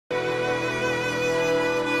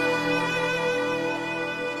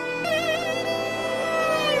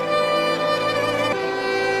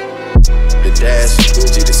dash,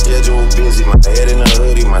 Gucci, the schedule busy. My head in a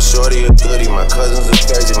hoodie, my shorty a goodie. My cousins are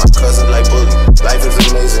crazy, my cousins like boogie. Life is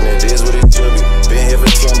amazing, it is what it should be. Been here for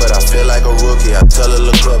 10, but I feel like a rookie. I tell her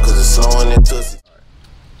look up, cause it's snowing in Tussie.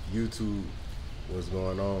 YouTube, what's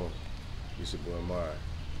going on? It's your boy Mar.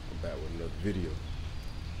 I'm back with another video.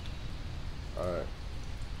 Alright,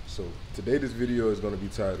 so today this video is gonna be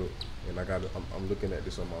titled, and I'm looking at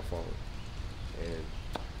this on my phone. And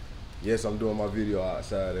yes, I'm doing my video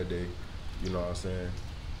outside today. You know what I'm saying?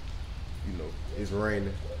 You know, it's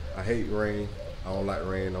raining. I hate rain. I don't like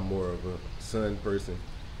rain. I'm more of a sun person.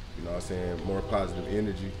 You know what I'm saying? More positive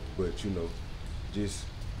energy. But you know, just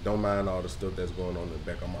don't mind all the stuff that's going on in the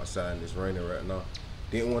back. I'm outside and it's raining right now.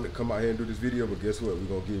 Didn't want to come out here and do this video, but guess what? We're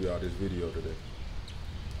gonna give y'all this video today.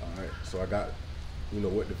 Alright, so I got, you know,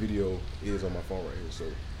 what the video is on my phone right here. So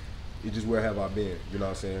it's just where have I been, you know what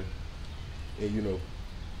I'm saying? And you know,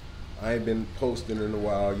 I ain't been posting in a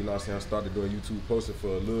while, you know what I'm saying? I started doing YouTube posting for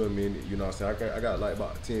a little minute, you know what I'm saying? I got like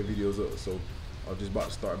about 10 videos up, so I'm just about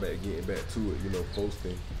to start getting back to it, you know,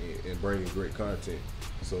 posting and bringing great content.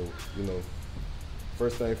 So, you know,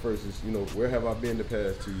 first thing first is, you know, where have I been the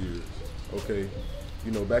past 2 years? Okay,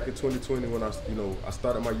 you know, back in 2020 when I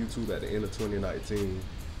started my YouTube at the end of 2019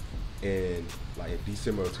 and like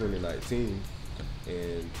December of 2019,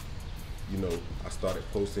 and you know, I started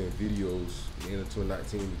posting videos at the end of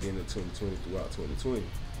 2019, beginning of 2020, throughout 2020.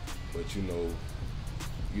 But you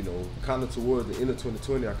know, kind of towards the end of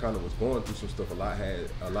 2020, I kind of was going through some stuff.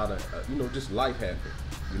 A lot of, you know, just life happened.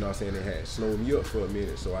 You know what I'm saying? It had slowed me up for a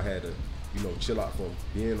minute, so I had to, you know, chill out from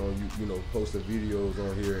being on, you know, posting videos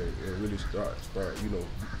on here and really start, you know,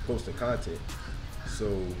 posting content. So,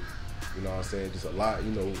 you know what I'm saying? Just a lot,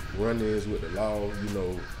 you know, run-ins with the law, you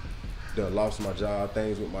know, done lost my job,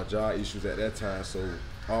 things with my job issues at that time. So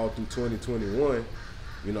all through 2021,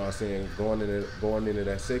 you know what I'm saying, going into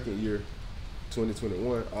that second year,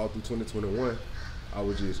 2021, all through 2021, I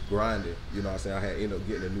was just grinding. You know what I'm saying? I had ended up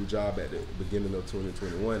getting a new job at the beginning of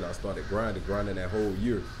 2021. I started grinding that whole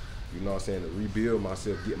year. You know what I'm saying? To rebuild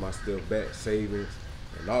myself, get my stuff back, savings,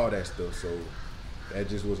 and all that stuff. So that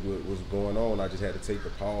just was what was going on. I just had to take a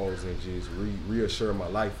pause and just reassure my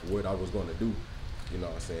life what I was going to do. You know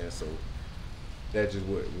what I'm saying? So that's just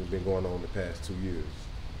what has been going on the past 2 years.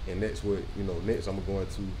 And that's what, you know, next I'm going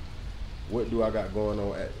to, what do I got going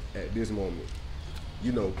on at this moment?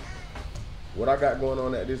 You know, what I got going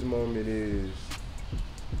on at this moment is,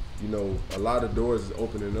 you know, a lot of doors is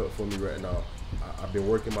opening up for me right now. I've been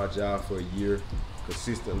working my job for a year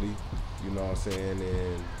consistently, you know what I'm saying?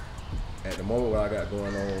 And at the moment what I got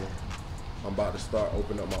going on, I'm about to start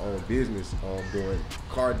opening up my own business doing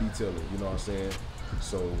car detailing, you know what I'm saying?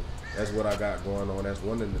 So that's what I got going on. That's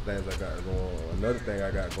one of the things I got going on. Another thing I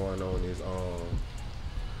got going on is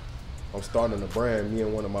I'm starting a brand. Me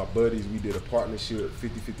and one of my buddies, we did a partnership,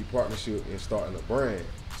 50-50 partnership in starting a brand.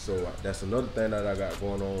 So that's another thing that I got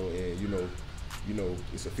going on. And you know,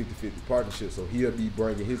 it's a 50-50 partnership. So he'll be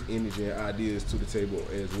bringing his energy and ideas to the table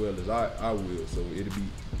as well as I will. So it'll be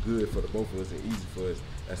good for the both of us and easy for us.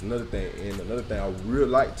 That's another thing. And another thing I would really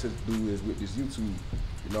like to do is with this YouTube,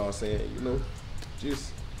 you know what I'm saying? You know,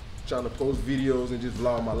 just trying to post videos and just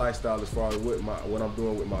vlog my lifestyle as far as what I'm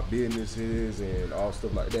doing with my businesses and all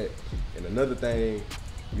stuff like that. And another thing,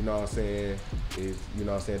 you know what I'm saying, is, you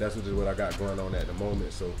know what I'm saying, that's what I got going on at the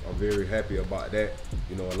moment. So I'm very happy about that.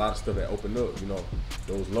 You know, a lot of stuff that opened up, you know,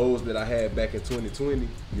 those lows that I had back in 2020,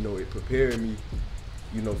 you know, it prepared me,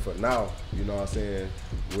 you know, for now, you know what I'm saying,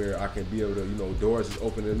 where I can be able to, you know, doors is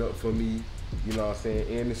opening up for me, you know what I'm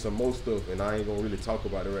saying, and there's some more stuff, and I ain't gonna really talk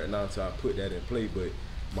about it right now until I put that in play, but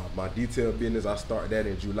my detail business, I start that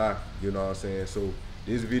in July, you know what I'm saying, so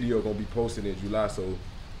this video gonna be posted in July, so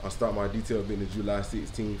I start my detail business July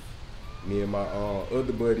 16th. Me and my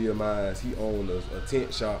other buddy of mine, he owned a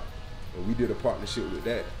tent shop, and we did a partnership with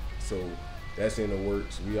that, so that's in the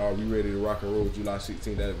works. We ready to rock and roll July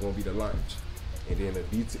 16th, that's gonna be the launch. And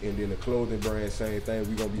then the clothing brand, same thing.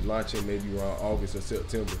 We're gonna be launching maybe around August or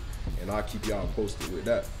September, and I'll keep y'all posted with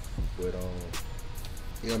that. But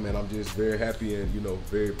yeah, man, I'm just very happy and, you know,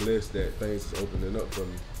 very blessed that things is opening up for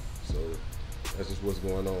me. So that's just what's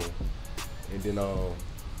going on. And then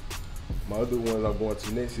my other one I'm going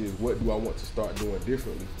to next is, what do I want to start doing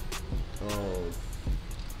differently?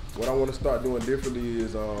 What I want to start doing differently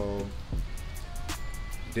is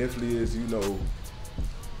definitely is, you know,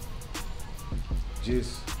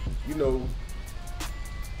 just, you know,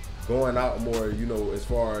 going out more, you know, as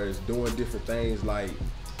far as doing different things like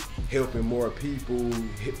helping more people,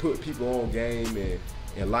 put people on game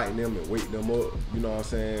and lighten them and wake them up, you know what I'm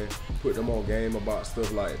saying? Put them on game about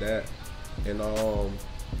stuff like that. And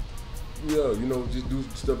yeah, you know, just do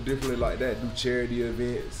stuff differently like that. Do charity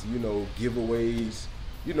events, you know, giveaways,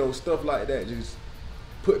 you know, stuff like that. Just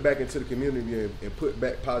put back into the community and put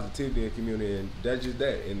back positivity in the community, and that's just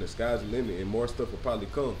that. And the sky's the limit, and more stuff will probably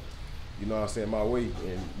come. You know what I'm saying, my way,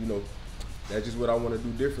 and you know, that's just what I want to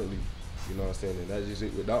do differently. You know what I'm saying, and that's just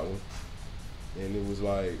it with that one. And it was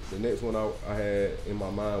like the next one I had in my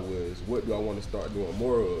mind was, what do I want to start doing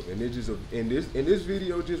more of? And it just in this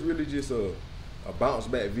video just really just a bounce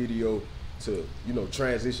back video to, you know,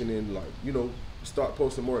 transition in, like, you know, start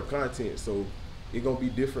posting more content. So it gonna be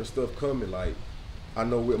different stuff coming. Like, I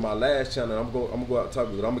know with my last channel, I'm gonna go off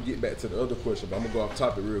topic, but I'm gonna get back to the other question. But I'm gonna go off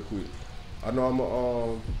topic real quick. I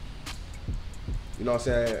know you know what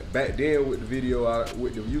I'm saying, back then with the video,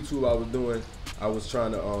 with the YouTube I was doing, I was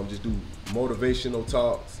trying to just do motivational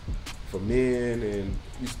talks for men and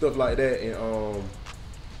stuff like that, and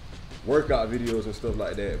workout videos and stuff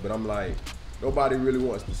like that. But I'm like, nobody really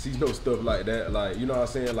wants to see no stuff like that. Like, you know what I'm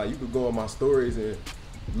saying? Like, you could go on my stories and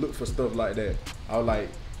look for stuff like that. I was like,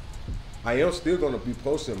 I am still gonna be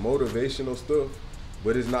posting motivational stuff,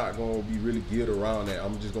 but it's not gonna be really geared around that.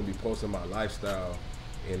 I'm just gonna be posting my lifestyle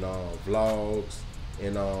and vlogs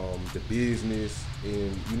and the business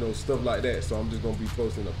and, you know, stuff like that. So I'm just gonna be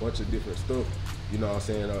posting a bunch of different stuff, you know what I'm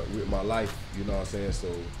saying, with my life, you know what I'm saying. So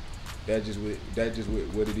that just what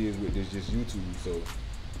it is with this just YouTube. So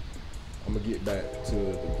I'm gonna get back to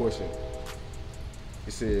the question.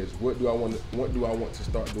 It says, what do I want to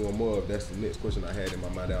start doing more of? That's the next question I had in my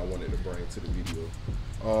mind that I wanted to bring to the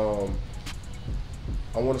video.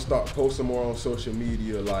 I want to start posting more on social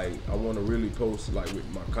media. Like, I want to really post, like, with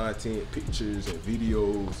my content, pictures and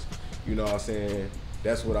videos, you know what I'm saying.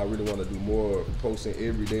 That's what I really want to do more of, posting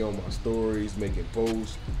every day on my stories, making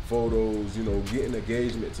posts, photos, you know, getting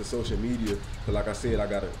engagement to social media. Cause like I said, I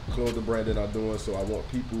got a clothing brand that I'm doing, so I want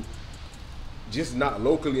people just not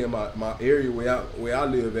locally in my area where I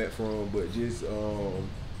live at from, but just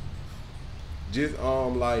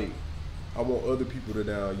like, I want other people to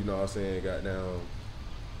down, you know what I'm saying, got down,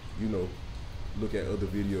 you know, look at other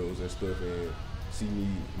videos and stuff and see me,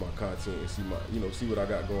 my content, and see my, you know, see what I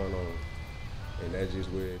got going on. And that's just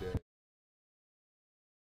where it is.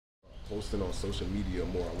 Posting on social media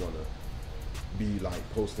more. I wanna be like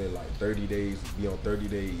posting like 30 days, be on 30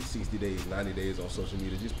 days, 60 days, 90 days on social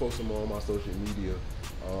media. Just posting more on my social media.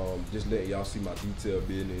 Just letting y'all see my detailed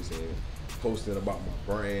business and posting about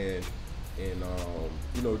my brand, and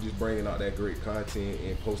you know, just bringing out that great content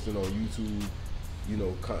and posting on YouTube, you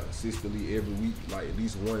know, consistently every week, like at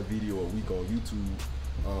least one video a week on YouTube.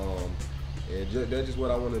 And that's just what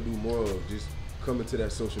I want to do more of, just coming to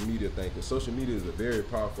that social media thing, because social media is a very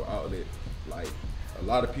powerful outlet. Like, a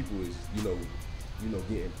lot of people is, you know,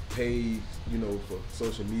 getting paid, you know, for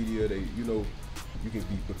social media. They, you know, you can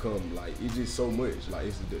become like, it's just so much. Like,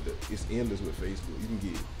 it's endless with Facebook. You can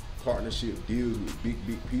get partnership deals with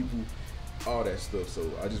big people, all that stuff. So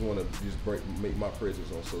I just want to just make my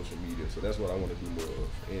presence on social media. So that's what I want to do more of.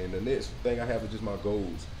 And the next thing I have is just my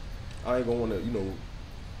goals. I ain't gonna want to, you know,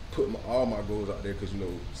 put all my goals out there, because, you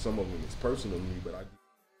know, some of them is personal to me, but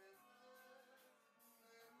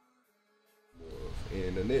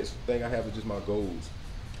and the next thing I have is just my goals.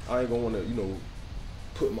 I ain't gonna want to, you know,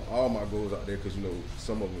 put all my goals out there, because, you know,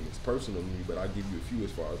 some of them is personal to me, but I give you a few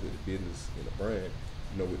as far as with the business and the brand.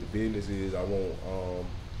 You know, with the business is, I want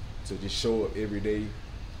to just show up every day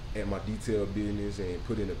at my detailed business and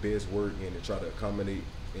put in the best work and to try to accommodate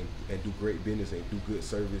and do great business and do good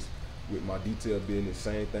service. With my detailed business,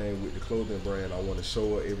 same thing with the clothing brand. I want to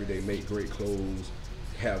show up every day, make great clothes,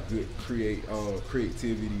 have good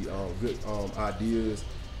creativity, good ideas,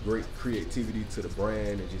 great creativity to the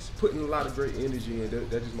brand, and just putting a lot of great energy in.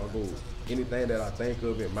 That's just my goals. Anything that I think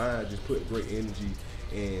of in mind, just put great energy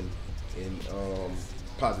and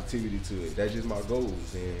positivity to it. That's just my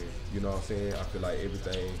goals, and you know what I'm saying, I feel like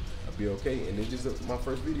everything will be okay. And it's just my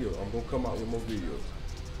first video. I'm gonna come out with more videos,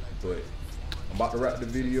 but I'm about to wrap the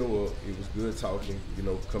video up. It was good talking, you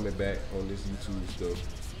know, coming back on this YouTube stuff.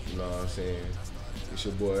 You know what I'm saying? It's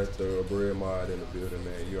your boy Thoroughbred Mod in the building,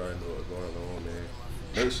 man. You already know what's going on, man.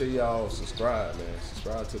 Make sure y'all subscribe, man.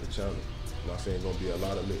 Subscribe to the channel. You know what I'm saying? Gonna be a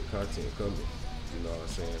lot of lit content coming. You know what I'm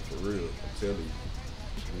saying? For real, I'm telling you.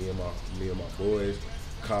 Me and my boys,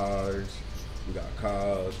 cars. We got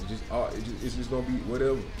cars. It's just gonna be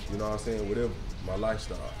whatever. You know what I'm saying? Whatever. My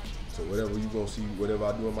lifestyle. So whatever you gonna see, whatever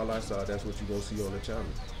I do in my lifestyle, that's what you gonna see on the channel.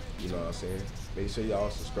 You know what I'm saying? Make sure y'all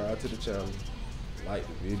subscribe to the channel, like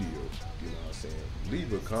the video, you know what I'm saying?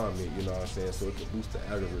 Leave a comment, you know what I'm saying, so it can boost the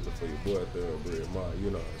algorithm for your boy Thoroughbred Mod,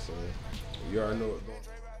 you know what I'm saying? You already know what's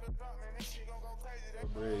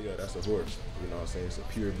going on. Yeah, that's a horse, you know what I'm saying? It's a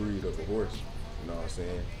pure breed of a horse, you know what I'm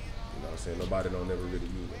saying? You know what I'm saying? Nobody don't never really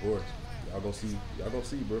use a horse. Y'all gonna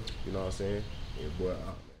see, bro. You know what I'm saying? Yeah, boy.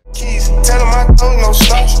 Keys, tell them I told no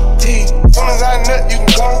stop. Soon as I nut, you can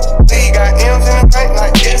come. They got M's in the bank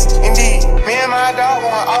like yes, indeed. Me and my dog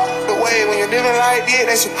want off the way. When you're living like this,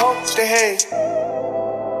 they supposed to hate.